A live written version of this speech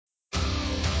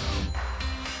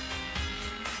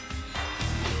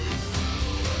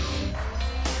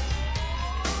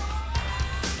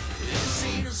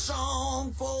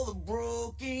for the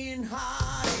broken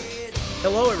hearted.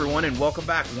 Hello, everyone, and welcome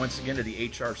back once again to the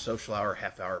HR Social Hour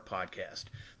Half Hour Podcast.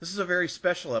 This is a very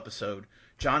special episode.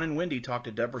 John and Wendy talk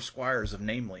to Debra Squyres of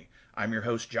Namely. I'm your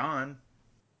host, John.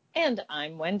 And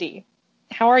I'm Wendy.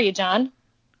 How are you, John?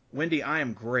 Wendy, I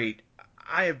am great.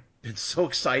 I have been so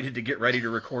excited to get ready to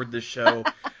record this show.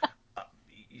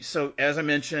 So, as I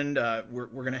mentioned, we're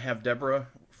going to have Debra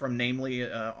from Namely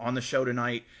on the show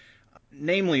tonight.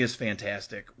 Namely is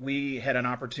fantastic. We had an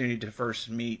opportunity to first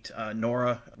meet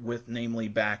Nora with Namely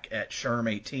back at SHRM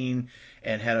 18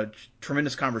 and had a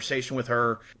tremendous conversation with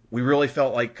her. We really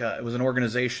felt like it was an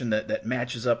organization that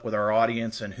matches up with our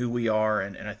audience and who we are,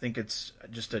 and I think it's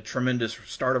just a tremendous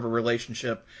start of a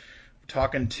relationship.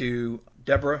 Talking to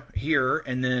Debra here,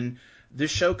 and then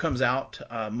this show comes out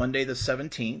Monday the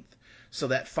 17th. So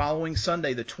that following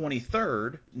Sunday, the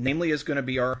 23rd, Namely is going to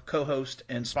be our co-host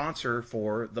and sponsor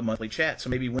for the monthly chat. So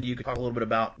maybe Wendy, you could talk a little bit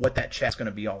about what that chat's going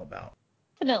to be all about.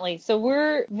 Definitely. So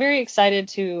we're very excited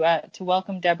to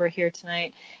welcome Debra here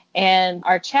tonight. And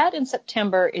our chat in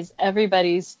September is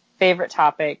everybody's favorite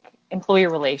topic, employee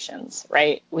relations,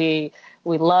 right? We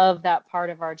love that part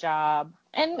of our job.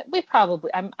 And we probably,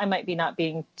 I might be not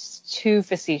being too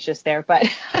facetious there, but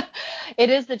it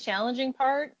is the challenging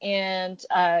part. And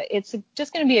it's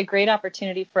just going to be a great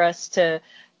opportunity for us to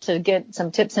get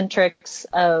some tips and tricks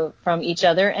from each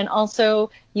other, and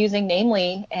also using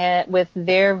Namely with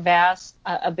their vast,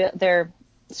 their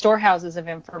storehouses of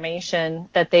information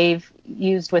that they've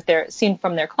used seen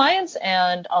from their clients,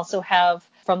 and also have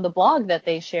from the blog that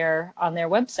they share on their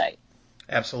website.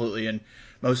 Absolutely. And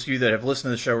most of you that have listened to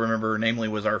the show remember Namely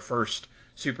was our first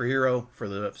superhero for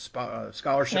the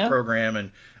scholarship program.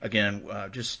 And again,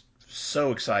 just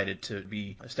so excited to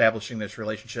be establishing this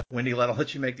relationship. Wendy, I'll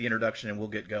let you make the introduction and we'll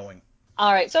get going.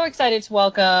 All right. So excited to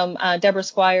welcome Debra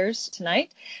Squyres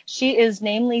tonight. She is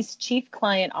Namely's Chief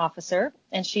Client Officer,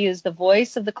 and she is the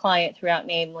voice of the client throughout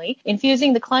Namely,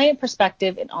 infusing the client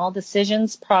perspective in all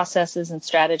decisions, processes, and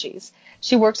strategies.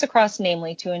 She works across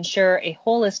Namely to ensure a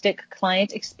holistic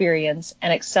client experience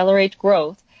and accelerate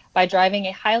growth by driving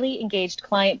a highly engaged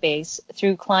client base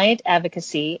through client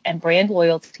advocacy and brand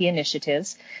loyalty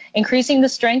initiatives, increasing the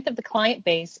strength of the client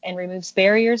base and removes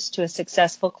barriers to a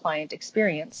successful client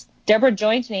experience. Debra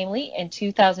joined Namely in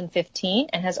 2015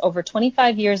 and has over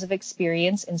 25 years of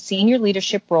experience in senior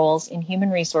leadership roles in human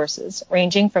resources,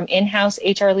 ranging from in-house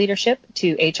HR leadership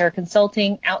to HR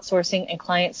consulting, outsourcing, and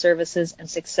client services and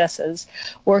successes,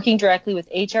 working directly with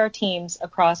HR teams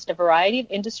across a variety of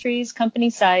industries,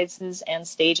 company sizes, and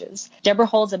stages. Debra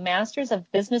holds a Master's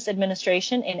of Business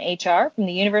Administration in HR from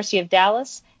the University of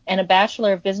Dallas and a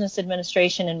Bachelor of Business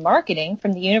Administration and Marketing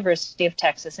from the University of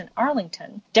Texas in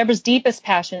Arlington. Debra's deepest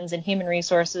passions in human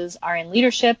resources are in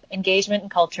leadership, engagement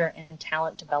and culture, and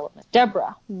talent development.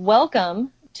 Debra,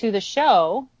 welcome to the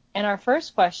show. And our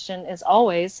first question is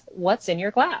always, what's in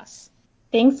your glass?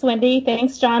 Thanks, Wendy.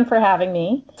 Thanks, John, for having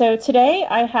me. So today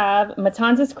I have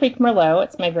Matanzas Creek Merlot.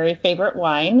 It's my very favorite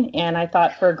wine, and I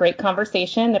thought for a great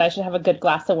conversation that I should have a good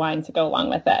glass of wine to go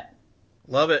along with it.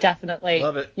 Love it. Definitely.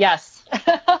 Love it. Yes.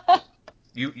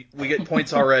 We get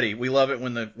points already. We love it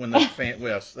when the fan.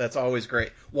 Yes, that's always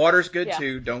great. Water's good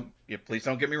too. Please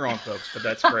don't get me wrong, folks, but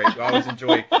that's great. I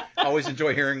always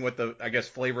enjoy hearing what the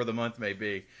flavor of the month may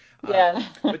be. Yeah.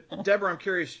 But Debra, I'm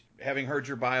curious, having heard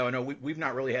your bio, I know we've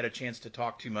not really had a chance to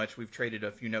talk too much. We've traded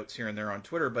a few notes here and there on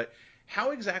Twitter, but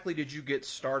how exactly did you get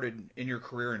started in your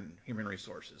career in human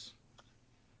resources?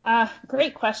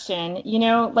 Great question.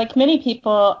 Like many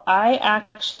people, I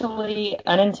actually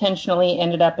unintentionally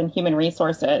ended up in human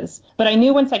resources, but I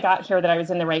knew once I got here that I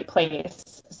was in the right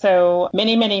place. So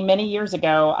many, many, many years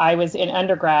ago, I was in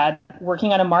undergrad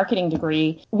working on a marketing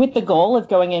degree with the goal of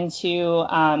going into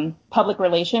public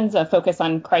relations, a focus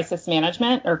on crisis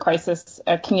management or crisis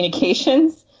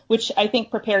communications, which I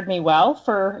think prepared me well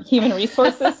for human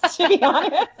resources, to be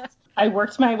honest. I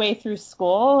worked my way through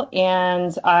school,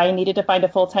 and I needed to find a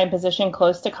full-time position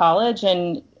close to college.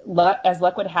 And as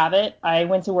luck would have it, I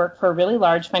went to work for a really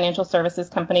large financial services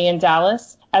company in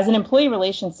Dallas as an employee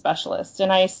relations specialist.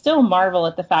 And I still marvel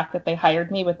at the fact that they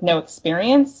hired me with no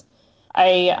experience.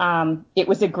 It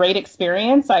was a great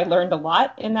experience. I learned a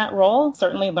lot in that role,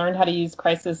 certainly learned how to use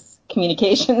crisis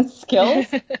communications skills.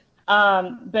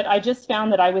 But I just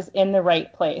found that I was in the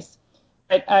right place.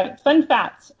 Fun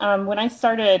fact, when I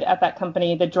started at that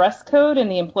company, the dress code in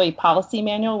the employee policy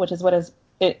manual, which is what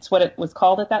it was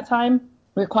called at that time,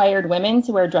 required women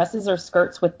to wear dresses or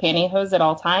skirts with pantyhose at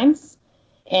all times.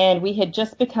 And we had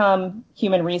just become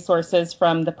human resources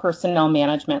from the personnel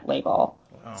management label.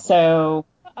 Wow. So,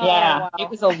 yeah, It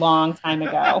was a long time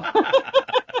ago.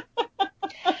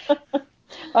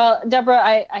 Well,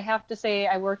 Deborah, I have to say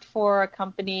I worked for a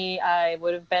company. I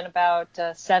would have been about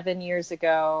 7, 8 years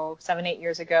ago,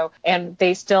 and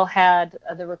they still had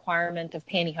the requirement of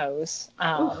pantyhose.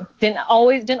 Didn't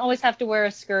always have to wear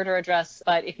a skirt or a dress,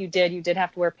 but if you did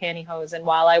have to wear pantyhose. And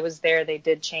while I was there, they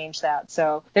did change that.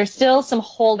 So there's still some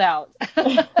holdouts.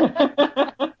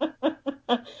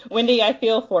 Wendy, I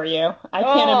feel for you. I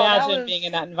can't imagine being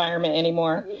in that environment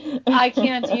anymore. I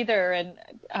can't either. And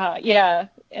yeah,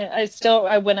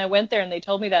 when I went there and they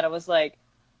told me that, I was like,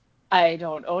 I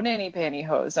don't own any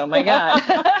pantyhose. Oh my God.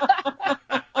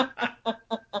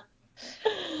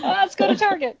 Let's go to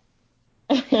Target.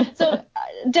 So,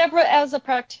 Deborah, as a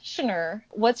practitioner,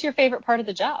 what's your favorite part of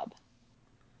the job?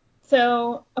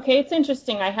 So, okay, it's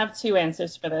interesting. I have two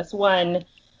answers for this. One,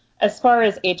 as far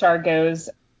as HR goes,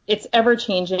 it's ever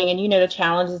changing, and the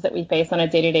challenges that we face on a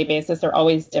day-to-day basis are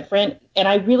always different. And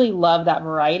I really love that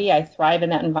variety. I thrive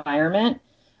in that environment.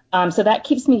 So that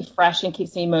keeps me fresh and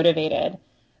keeps me motivated.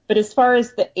 But as far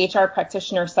as the HR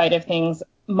practitioner side of things,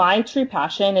 my true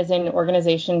passion is in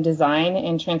organization design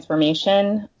and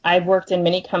transformation. I've worked in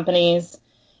many companies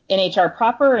in HR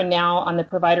proper and now on the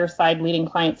provider side leading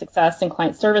client success and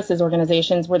client services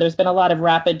organizations where there's been a lot of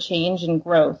rapid change and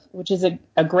growth, which is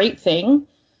a great thing.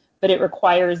 But it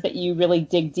requires that you really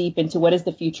dig deep into what is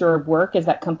the future of work as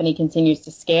that company continues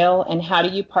to scale, and how do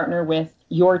you partner with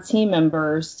your team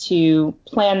members to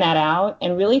plan that out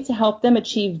and really to help them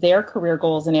achieve their career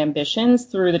goals and ambitions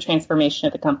through the transformation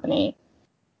of the company.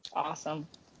 Awesome.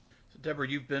 So Deborah,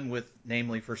 you've been with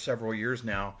Namely for several years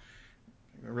now.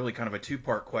 Really kind of a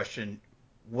two-part question.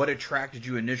 What attracted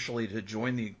you initially to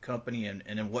join the company, and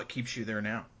then what keeps you there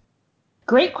now?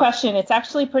 Great question. It's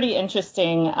actually pretty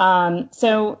interesting.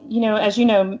 So, as you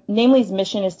know, Namely's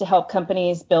mission is to help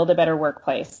companies build a better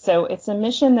workplace. So it's a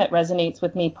mission that resonates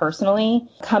with me personally,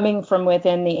 coming from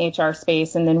within the HR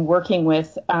space and then working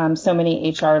with so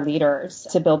many HR leaders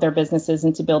to build their businesses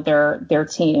and to build their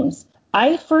teams.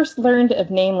 I first learned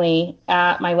of Namely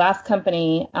at my last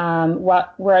company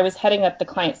where I was heading up the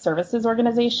client services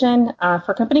organization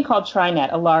for a company called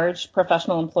TriNet, a large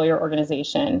professional employer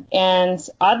organization. And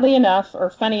oddly enough, or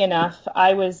funny enough,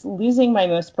 I was losing my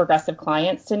most progressive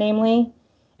clients to Namely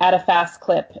at a fast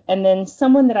clip. And then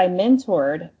someone that I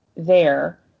mentored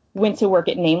there went to work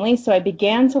at Namely. So I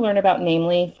began to learn about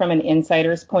Namely from an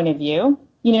insider's point of view.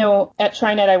 At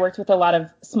TriNet, I worked with a lot of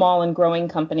small and growing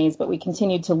companies, but we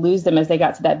continued to lose them as they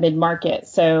got to that mid-market.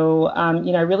 So,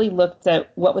 I really looked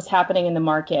at what was happening in the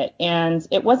market. And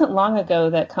it wasn't long ago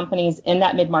that companies in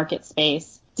that mid-market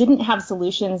space didn't have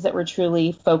solutions that were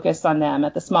truly focused on them.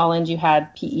 At the small end, you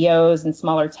had PEOs and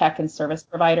smaller tech and service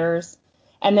providers.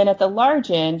 And then at the large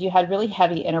end, you had really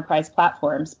heavy enterprise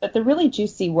platforms. But the really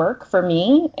juicy work for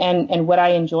me and what I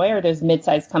enjoy are those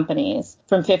mid-sized companies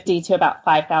from 50 to about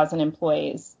 5,000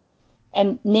 employees.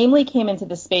 And Namely came into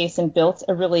the space and built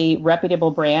a really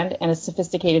reputable brand and a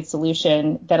sophisticated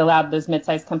solution that allowed those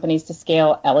mid-sized companies to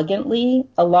scale elegantly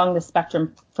along the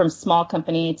spectrum from small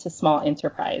company to small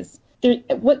enterprise.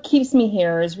 What keeps me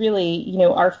here is really,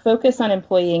 our focus on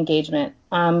employee engagement.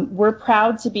 We're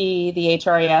proud to be the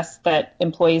HRIS that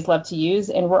employees love to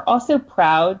use, and we're also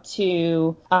proud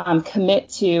to commit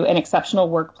to an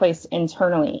exceptional workplace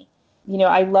internally.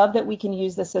 I love that we can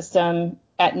use the system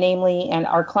at Namely, and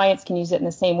our clients can use it in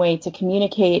the same way to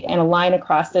communicate and align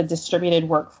across the distributed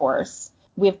workforce.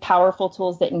 We have powerful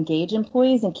tools that engage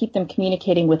employees and keep them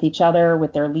communicating with each other,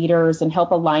 with their leaders, and help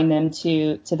align them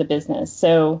to the business.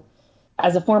 So,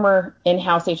 as a former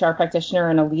in-house HR practitioner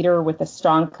and a leader with a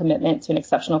strong commitment to an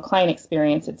exceptional client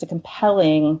experience, it's a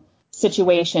compelling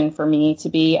situation for me to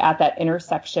be at that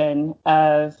intersection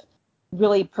of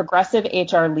really progressive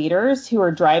HR leaders who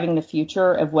are driving the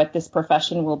future of what this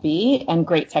profession will be and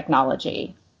great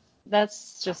technology.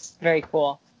 That's just very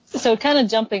cool. So kind of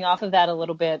jumping off of that a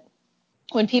little bit,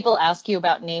 when people ask you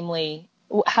about Namely,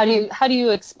 how do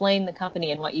you explain the company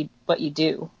and what you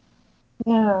do?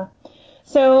 Yeah.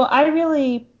 So I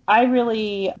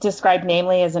really describe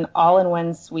Namely as an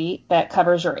all-in-one suite that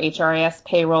covers your HRIS,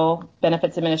 payroll,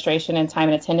 benefits administration, and time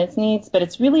and attendance needs. But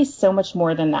it's really so much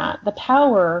more than that. The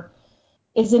power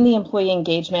is in the employee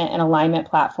engagement and alignment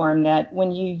platform that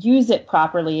when you use it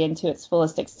properly and to its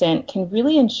fullest extent can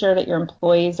really ensure that your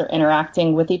employees are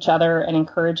interacting with each other and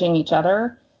encouraging each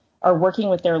other, are working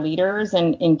with their leaders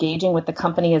and engaging with the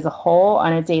company as a whole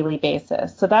on a daily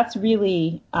basis. So that's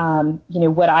really,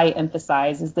 what I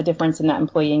emphasize is the difference in that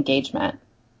employee engagement.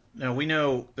 Now, we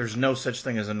know there's no such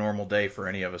thing as a normal day for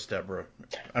any of us, Deborah.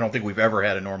 I don't think we've ever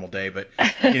had a normal day, but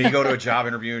you go to a job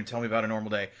interview and tell me about a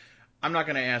normal day. I'm not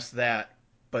going to ask that,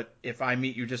 but if I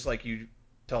meet you just like you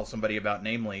tell somebody about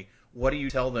Namely, what do you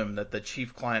tell them that the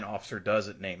chief client officer does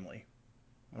at Namely?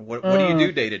 What do you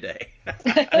do day to day?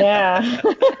 Yeah.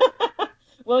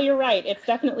 Well, you're right. It's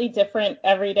definitely different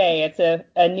every day. It's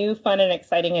a new, fun, and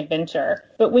exciting adventure.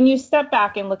 But when you step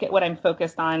back and look at what I'm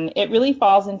focused on, it really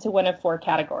falls into one of four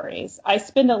categories. I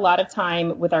spend a lot of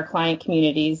time with our client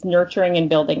communities, nurturing and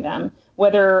building them.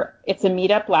 Whether it's a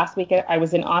meetup, last week I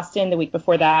was in Austin, the week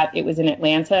before that it was in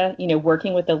Atlanta,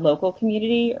 working with the local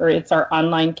community, or it's our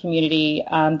online community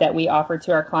that we offer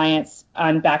to our clients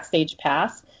on Backstage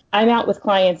Pass. I'm out with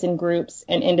clients in groups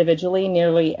and individually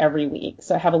nearly every week.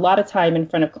 So I have a lot of time in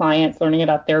front of clients learning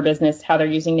about their business, how they're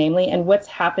using Namely, and what's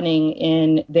happening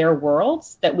in their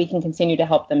worlds that we can continue to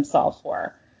help them solve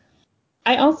for.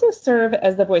 I also serve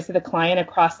as the voice of the client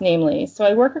across Namely. So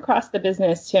I work across the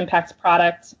business to impact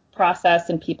product, process,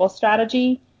 and people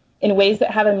strategy in ways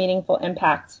that have a meaningful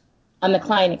impact on the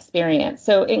client experience.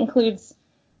 So it includes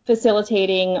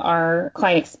facilitating our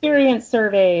client experience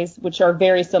surveys, which are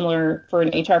very similar for an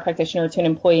HR practitioner to an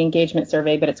employee engagement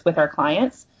survey, but it's with our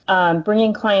clients.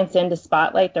 Bringing clients in to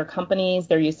spotlight their companies,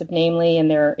 their use of Namely, and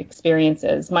their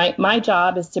experiences. My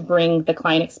job is to bring the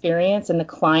client experience and the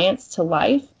clients to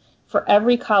life for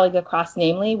every colleague across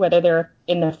Namely, whether they're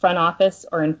in the front office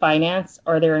or in finance,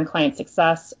 or they're in client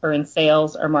success or in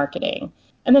sales or marketing.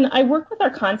 And then I work with our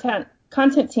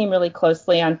content team really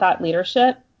closely on thought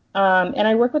leadership. And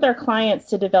I work with our clients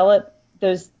to develop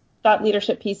those thought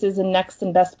leadership pieces and next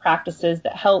and best practices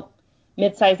that help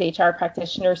mid-sized HR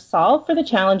practitioners solve for the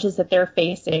challenges that they're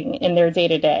facing in their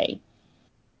day-to-day.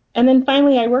 And then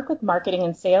finally, I work with marketing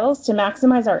and sales to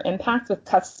maximize our impact with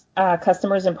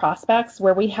customers and prospects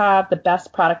where we have the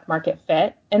best product market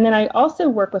fit. And then I also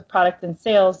work with product and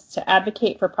sales to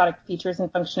advocate for product features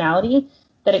and functionality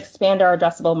that expand our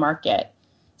addressable market.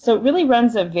 So it really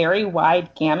runs a very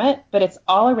wide gamut, but it's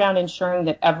all around ensuring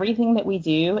that everything that we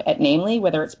do at Namely,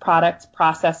 whether it's product,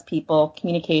 process, people,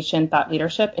 communication, thought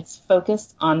leadership, it's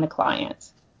focused on the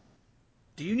client.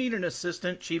 Do you need an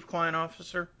assistant chief client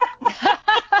officer?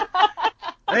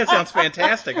 That sounds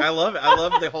fantastic. I love it. I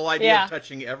love the whole idea of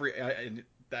touching every.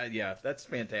 Yeah, that's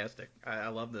fantastic. I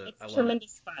love the. It's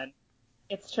tremendous fun.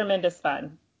 It's tremendous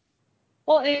fun.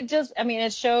 Well,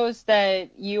 it shows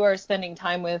that you are spending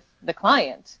time with the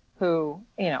client who,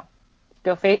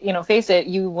 face it,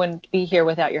 you wouldn't be here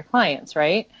without your clients,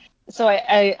 right? So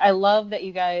I love that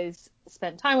you guys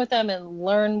spend time with them and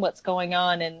learn what's going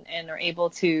on and are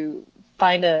able to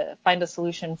find a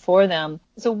solution for them.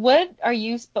 So what are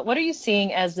you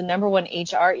seeing as the number one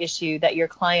HR issue that your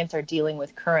clients are dealing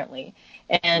with currently?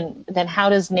 And then how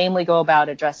does Namely go about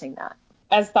addressing that?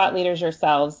 As thought leaders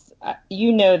yourselves,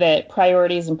 you know that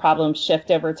priorities and problems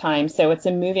shift over time, so it's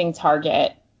a moving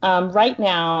target. Right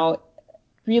now,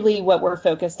 really what we're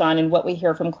focused on and what we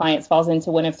hear from clients falls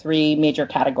into one of three major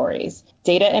categories: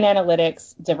 data and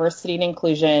analytics, diversity and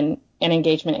inclusion, and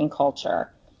engagement and culture.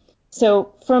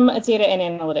 So from a data and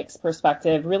analytics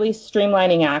perspective, really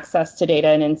streamlining access to data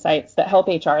and insights that help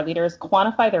HR leaders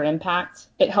quantify their impact.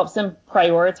 It helps them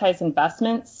prioritize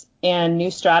investments and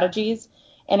new strategies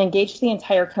and engage the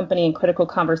entire company in critical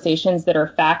conversations that are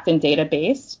fact and data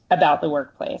based about the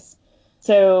workplace.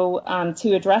 So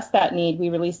to address that need, we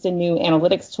released a new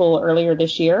analytics tool earlier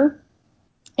this year,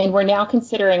 and we're now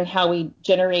considering how we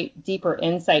generate deeper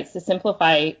insights to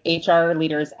simplify HR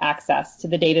leaders' access to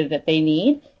the data that they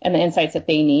need and the insights that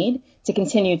they need to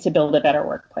continue to build a better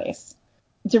workplace.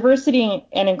 Diversity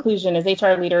and inclusion, as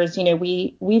HR leaders,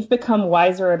 we've become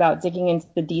wiser about digging into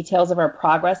the details of our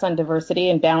progress on diversity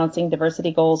and balancing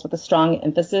diversity goals with a strong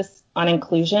emphasis on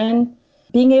inclusion.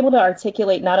 Being able to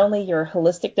articulate not only your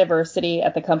holistic diversity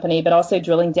at the company, but also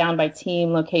drilling down by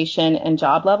team, location, and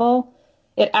job level,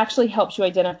 it actually helps you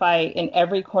identify in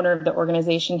every corner of the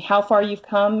organization how far you've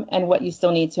come and what you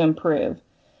still need to improve.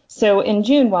 So in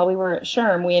June, while we were at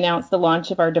SHRM, we announced the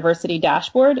launch of our diversity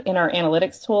dashboard in our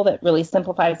analytics tool that really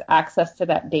simplifies access to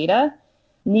that data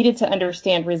needed to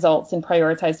understand results and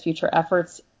prioritize future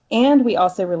efforts. And we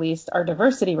also released our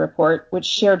diversity report, which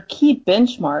shared key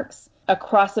benchmarks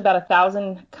across about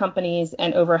 1,000 companies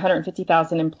and over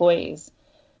 150,000 employees.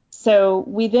 So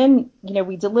we then,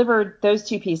 we delivered those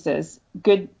two pieces,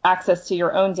 good access to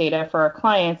your own data for our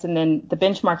clients, and then the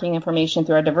benchmarking information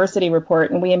through our diversity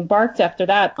report. And we embarked after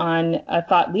that on a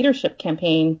thought leadership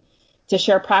campaign to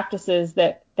share practices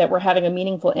that were having a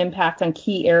meaningful impact on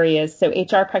key areas. So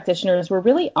HR practitioners were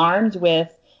really armed with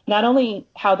not only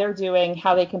how they're doing,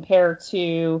 how they compare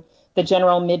to the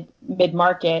general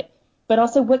mid-market, but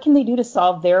also what can they do to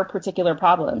solve their particular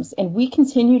problems. And we're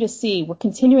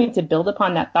continuing to build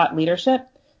upon that thought leadership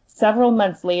several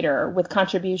months later with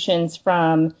contributions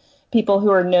from people who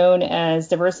are known as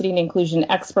diversity and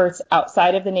inclusion experts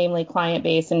outside of the Namely client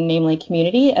base and Namely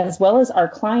community, as well as our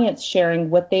clients sharing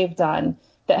what they've done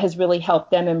that has really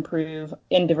helped them improve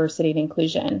in diversity and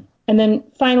inclusion. And then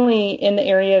finally, in the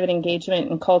area of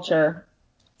engagement and culture,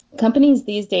 companies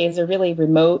these days are really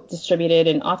remote, distributed,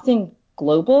 and often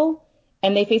global,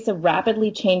 and they face a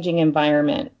rapidly changing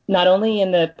environment, not only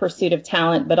in the pursuit of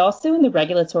talent, but also in the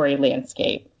regulatory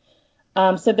landscape.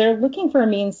 So they're looking for a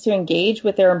means to engage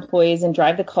with their employees and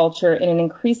drive the culture in an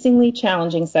increasingly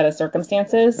challenging set of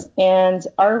circumstances. And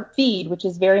our feed, which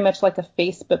is very much like a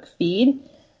Facebook feed,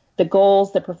 the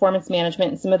goals, the performance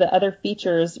management, and some of the other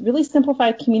features really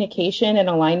simplify communication and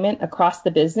alignment across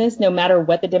the business, no matter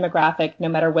what the demographic, no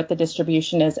matter what the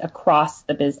distribution is across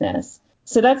the business.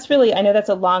 So that's really, I know that's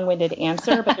a long-winded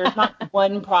answer, but there's not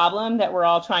one problem that we're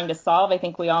all trying to solve. I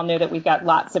think we all know that we've got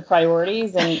lots of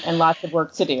priorities and lots of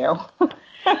work to do.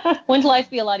 Wouldn't life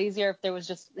be a lot easier if there was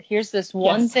just, here's this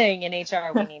one thing in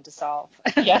HR we need to solve?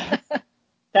 Yes,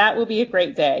 that will be a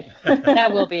great day.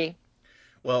 That will be.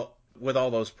 Well, with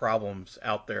all those problems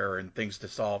out there and things to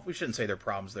solve, we shouldn't say they're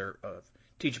problems, they're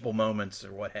teachable moments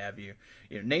or what have you.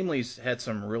 Namely's had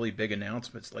some really big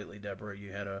announcements lately, Deborah.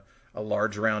 You had a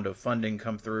large round of funding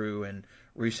come through and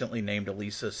recently named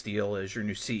Elisa Steele as your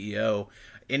new CEO.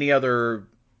 Any other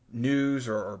news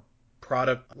or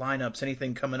product lineups,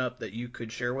 anything coming up that you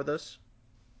could share with us?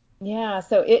 Yeah,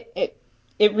 so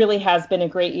it really has been a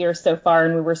great year so far,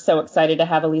 and we were so excited to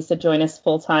have Elisa join us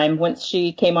full time. Once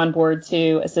she came on board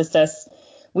to assist us,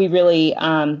 we really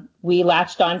we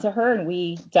latched onto her, and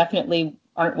we definitely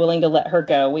aren't willing to let her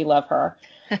go. We love her.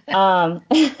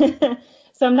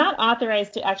 So I'm not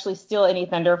authorized to actually steal any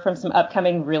thunder from some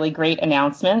upcoming really great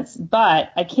announcements,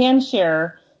 but I can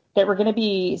share that we're going to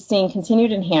be seeing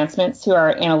continued enhancements to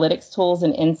our analytics tools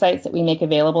and insights that we make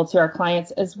available to our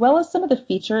clients, as well as some of the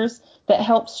features that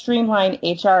help streamline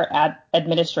HR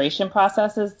administration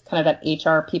processes, kind of that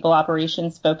HR people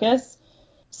operations focus,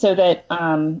 so that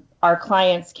our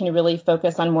clients can really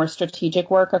focus on more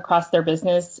strategic work across their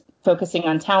business, focusing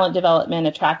on talent development,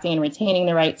 attracting and retaining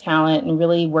the right talent, and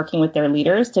really working with their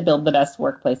leaders to build the best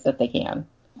workplace that they can.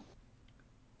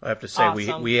 I have to say,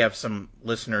 Awesome. we have some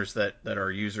listeners that are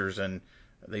users, and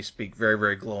they speak very,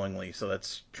 very glowingly, so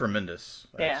that's tremendous.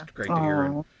 That's great to hear.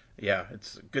 And yeah,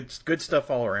 it's good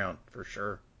stuff all around, for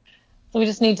sure. So we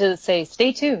just need to say,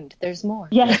 stay tuned. There's more.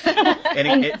 Yes.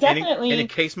 And definitely. in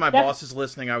case my boss is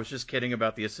listening, I was just kidding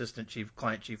about the assistant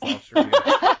client chief officer.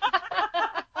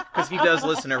 Because he does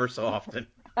listen ever so often.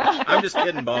 I'm just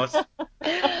kidding, boss.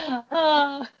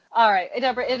 All right,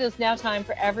 Debra, it is now time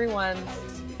for everyone's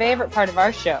favorite part of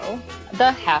our show,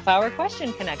 the half-hour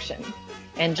question connection.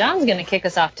 And John's going to kick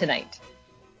us off tonight.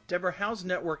 Debra, how's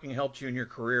networking helped you in your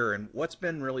career, and what's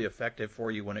been really effective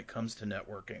for you when it comes to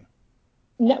networking?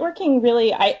 Networking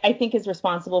really, I think, is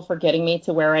responsible for getting me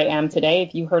to where I am today.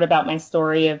 If you heard about my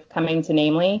story of coming to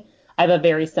Namely, I have a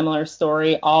very similar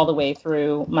story all the way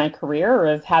through my career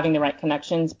of having the right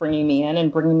connections, bringing me in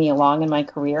and bringing me along in my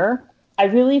career. I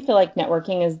really feel like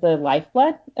networking is the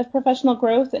lifeblood of professional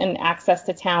growth and access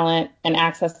to talent and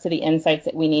access to the insights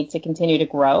that we need to continue to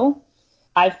grow.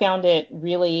 I found it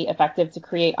really effective to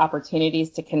create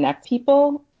opportunities to connect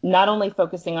people, not only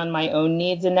focusing on my own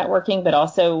needs in networking, but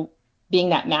also being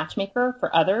that matchmaker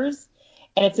for others.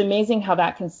 And it's amazing how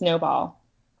that can snowball.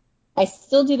 I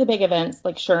still do the big events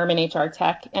like SHRM and HR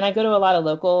Tech, and I go to a lot of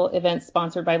local events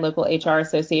sponsored by local HR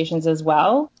associations as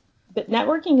well. But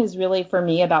networking is really, for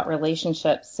me, about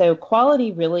relationships. So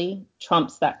quality really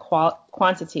trumps that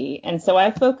quantity. And so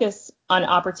I focus on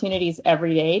opportunities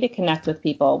every day to connect with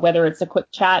people, whether it's a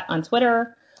quick chat on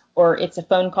Twitter, or it's a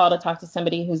phone call to talk to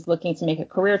somebody who's looking to make a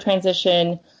career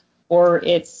transition, or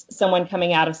it's someone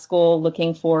coming out of school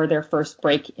looking for their first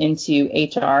break into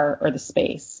HR or the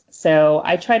space. So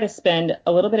I try to spend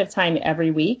a little bit of time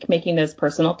every week making those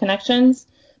personal connections,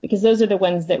 because those are the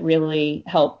ones that really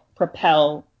help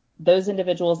propel those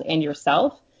individuals and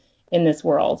yourself in this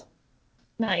world.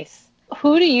 Nice.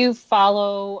 Who do you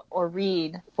follow or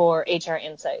read for HR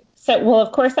insight? So, well,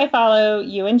 of course, I follow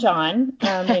you and John,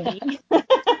 Wendy.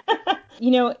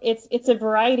 It's a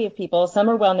variety of people. Some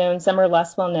are well known, some are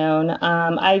less well known.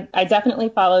 I definitely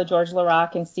follow George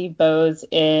LaRocque and Steve Bowes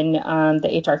in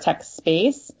the HR tech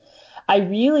space. I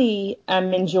really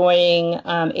am enjoying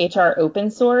HR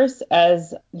open source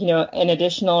as, an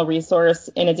additional resource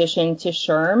in addition to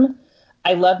SHRM.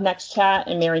 I love NextChat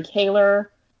and Mary Kaler.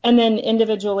 And then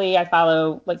individually, I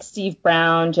follow like Steve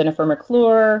Brown, Jennifer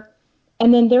McClure.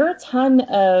 And then there are a ton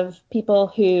of people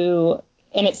who,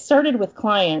 and it started with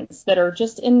clients that are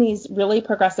just in these really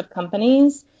progressive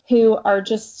companies who are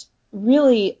just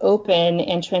really open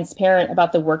and transparent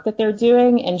about the work that they're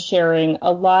doing and sharing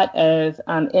a lot of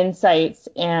insights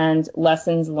and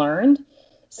lessons learned.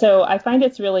 So I find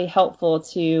it's really helpful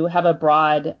to have a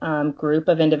broad group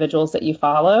of individuals that you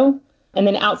follow. And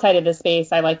then outside of the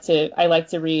space, I like to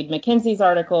read McKinsey's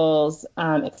articles,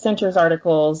 Accenture's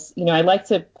articles. I like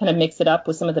to kind of mix it up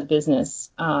with some of the business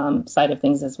side of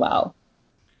things as well.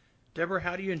 Debra,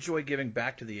 how do you enjoy giving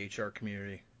back to the HR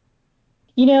community?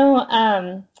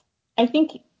 I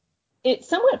think it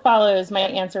somewhat follows my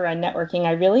answer on networking.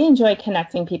 I really enjoy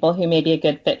connecting people who may be a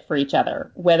good fit for each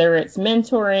other, whether it's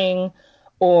mentoring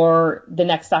or the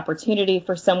next opportunity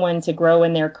for someone to grow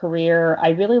in their career. I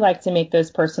really like to make those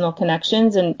personal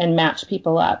connections and match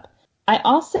people up. I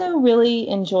also really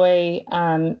enjoy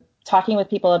talking with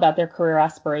people about their career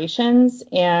aspirations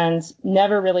and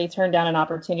never really turn down an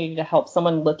opportunity to help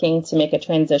someone looking to make a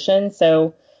transition.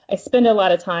 So I spend a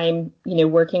lot of time,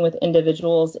 working with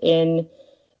individuals in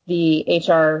the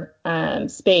HR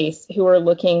space who are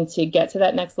looking to get to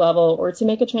that next level or to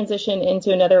make a transition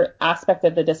into another aspect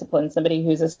of the discipline, somebody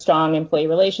who's a strong employee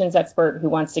relations expert who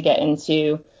wants to get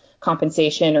into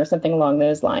compensation or something along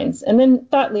those lines. And then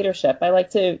thought leadership. I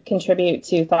like to contribute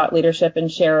to thought leadership and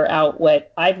share out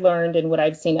what I've learned and what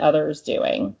I've seen others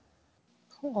doing.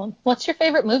 Cool. What's your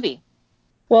favorite movie?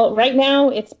 Well, right now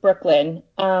it's Brooklyn.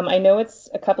 I know it's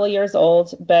a couple of years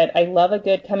old, but I love a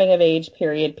good coming of age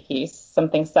period piece,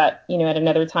 something set, at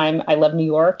another time. I love New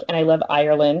York and I love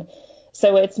Ireland.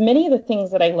 So it's many of the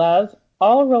things that I love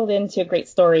all rolled into a great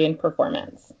story and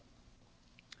performance.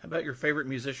 How about your favorite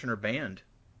musician or band?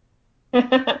 Is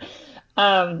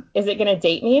it going to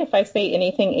date me if I say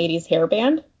anything 80s hair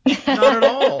band? Not at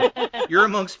all. You're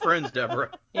amongst friends,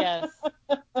 Debra. Yes.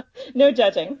 No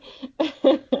judging.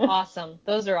 Awesome.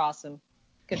 Those are awesome.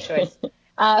 Good choice.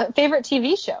 Favorite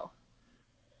TV show?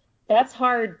 That's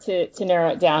hard to narrow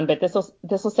it down, but this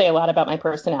will say a lot about my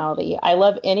personality. I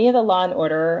love any of the Law and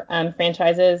Order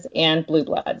franchises and Blue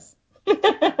Bloods.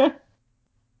 Well,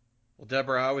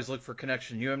 Debra, I always look for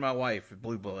connection. You and my wife at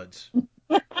Blue Bloods.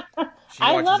 She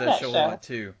I watches love that show a lot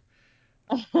too.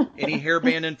 Any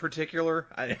hairband in particular?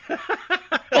 I'm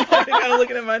kind of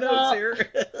looking at my notes here.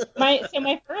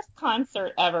 My first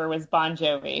concert ever was Bon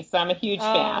Jovi, so I'm a huge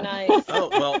fan. Nice. Oh,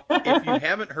 well, if you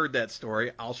haven't heard that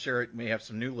story, I'll share it. May have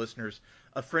some new listeners.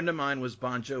 A friend of mine was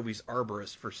Bon Jovi's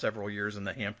arborist for several years in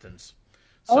the Hamptons.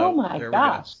 So Oh my there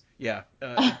gosh. we go.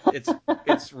 Yeah,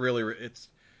 it's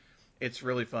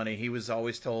really funny. He was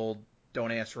always told,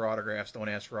 don't ask for autographs, don't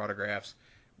ask for autographs.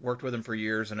 Worked with him for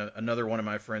years, and another one of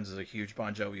my friends is a huge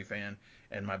Bon Jovi fan,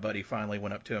 and my buddy finally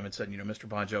went up to him and said, Mr.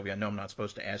 Bon Jovi, I know I'm not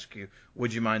supposed to ask you,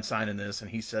 would you mind signing this? And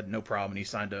he said, no problem, and he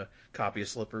signed a copy of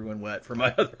Slippery When Wet for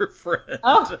my other friend.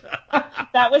 Oh,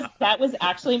 that was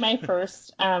actually my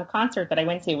first concert that I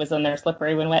went to was on their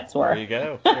Slippery When Wet tour. There you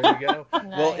go. Nice.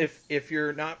 Well, if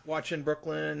you're not watching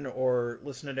Brooklyn or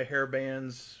listening to hair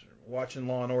bands, watching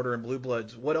Law and Order and Blue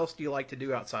Bloods, what else do you like to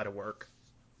do outside of work?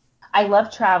 I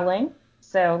love traveling.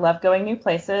 So love going new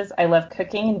places. I love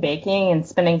cooking and baking and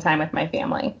spending time with my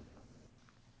family.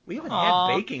 We haven't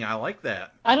had baking. I like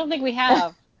that. I don't think we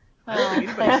have. I don't think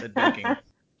anybody said baking.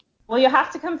 Well, you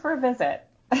have to come for a visit.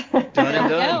 Done and done.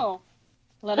 Go.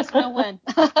 Let us know when.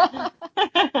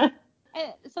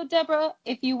 So, Debra,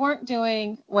 if you weren't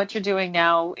doing what you're doing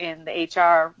now in the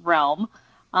HR realm,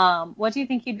 what do you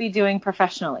think you'd be doing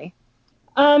professionally?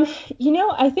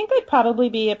 I think I'd probably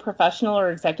be a professional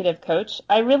or executive coach.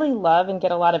 I really love and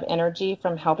get a lot of energy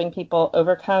from helping people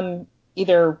overcome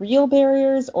either real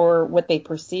barriers or what they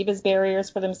perceive as barriers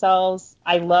for themselves.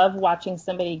 I love watching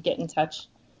somebody get in touch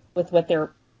with what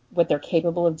they're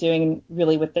capable of doing,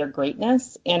 really with their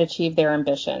greatness, and achieve their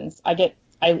ambitions. I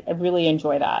really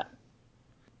enjoy that.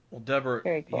 Well, Debra,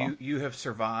 Very cool. you have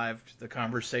survived the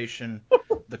conversation,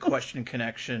 the question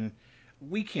connection.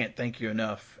 We can't thank you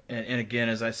enough. And again,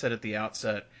 as I said at the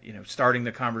outset, starting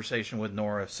the conversation with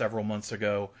Nora several months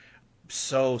ago,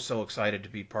 so excited to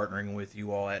be partnering with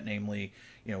you all at Namely,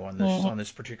 on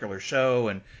this particular show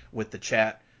and with the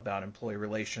chat about employee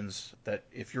relations. That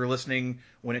if you're listening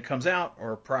when it comes out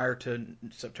or prior to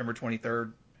September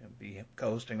 23rd, I'll be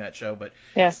co-hosting that show. But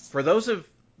Yes. for those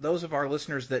of our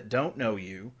listeners that don't know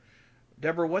you,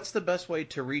 Debra, what's the best way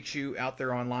to reach you out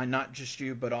there online? Not just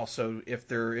you, but also if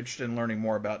they're interested in learning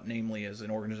more about Namely as an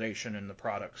organization and the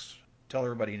products. Tell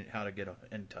everybody how to get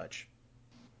in touch.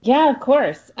 Yeah, of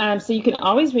course. So you can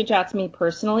always reach out to me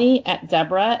personally at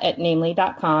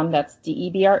Debra@namely.com. That's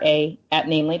Debra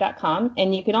 @namely.com.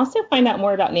 And you can also find out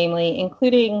more about Namely,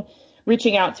 including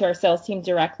reaching out to our sales team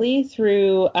directly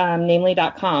through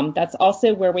namely.com. That's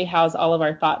also where we house all of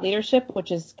our thought leadership,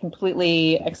 which is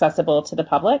completely accessible to the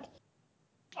public.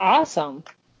 Awesome.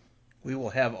 We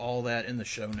will have all that in the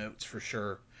show notes for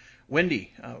sure.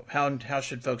 Wendy, how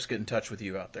should folks get in touch with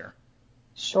you out there?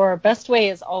 Sure. Best way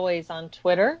is always on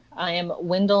Twitter. I am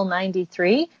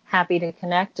Windle93. Happy to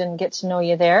connect and get to know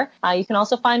you there. You can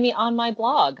also find me on my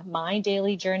blog,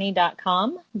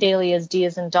 mydailyjourney.com. Daily is D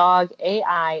as in dog,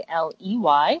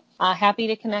 AILEY. Happy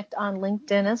to connect on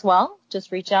LinkedIn as well.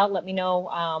 Just reach out. Let me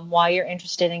know why you're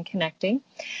interested in connecting.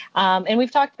 And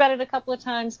we've talked about it a couple of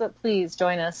times, but please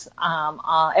join us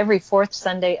every fourth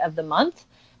Sunday of the month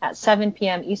at 7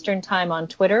 p.m. Eastern Time on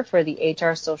Twitter for the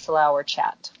HR Social Hour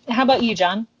chat. How about you,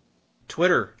 John?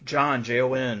 Twitter, John,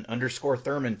 Jon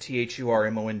 _Thurmond,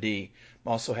 THURMOND.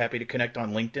 I'm also happy to connect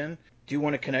on LinkedIn. Do you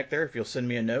want to connect there? If you'll send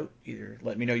me a note, either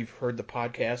let me know you've heard the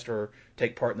podcast or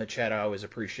take part in the chat, I always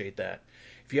appreciate that.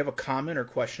 If you have a comment or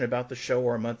question about the show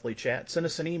or a monthly chat, send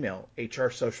us an email,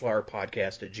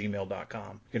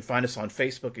 hrsocialhourpodcast@gmail.com. You can find us on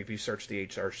Facebook if you search the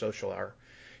HR Social Hour.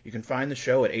 You can find the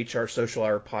show at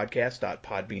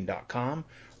hrsocialhourpodcast.podbean.com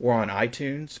or on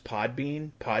iTunes, Podbean,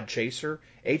 Podchaser,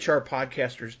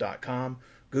 hrpodcasters.com,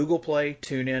 Google Play,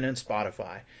 TuneIn, and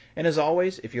Spotify. And as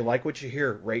always, if you like what you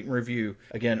hear, rate and review.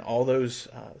 Again, all those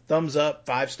thumbs up,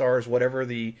 5 stars, whatever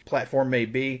the platform may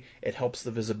be, it helps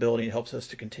the visibility. It helps us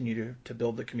to continue to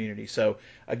build the community. So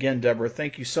again, Debra,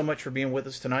 thank you so much for being with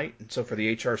us tonight. And so for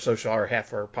the HR Social Hour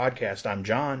Half Hour Podcast, I'm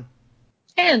John.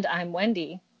 And I'm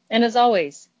Wendy. And as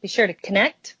always, be sure to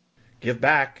connect, give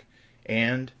back,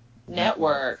 and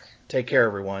network. Take care,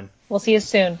 everyone. We'll see you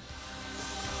soon.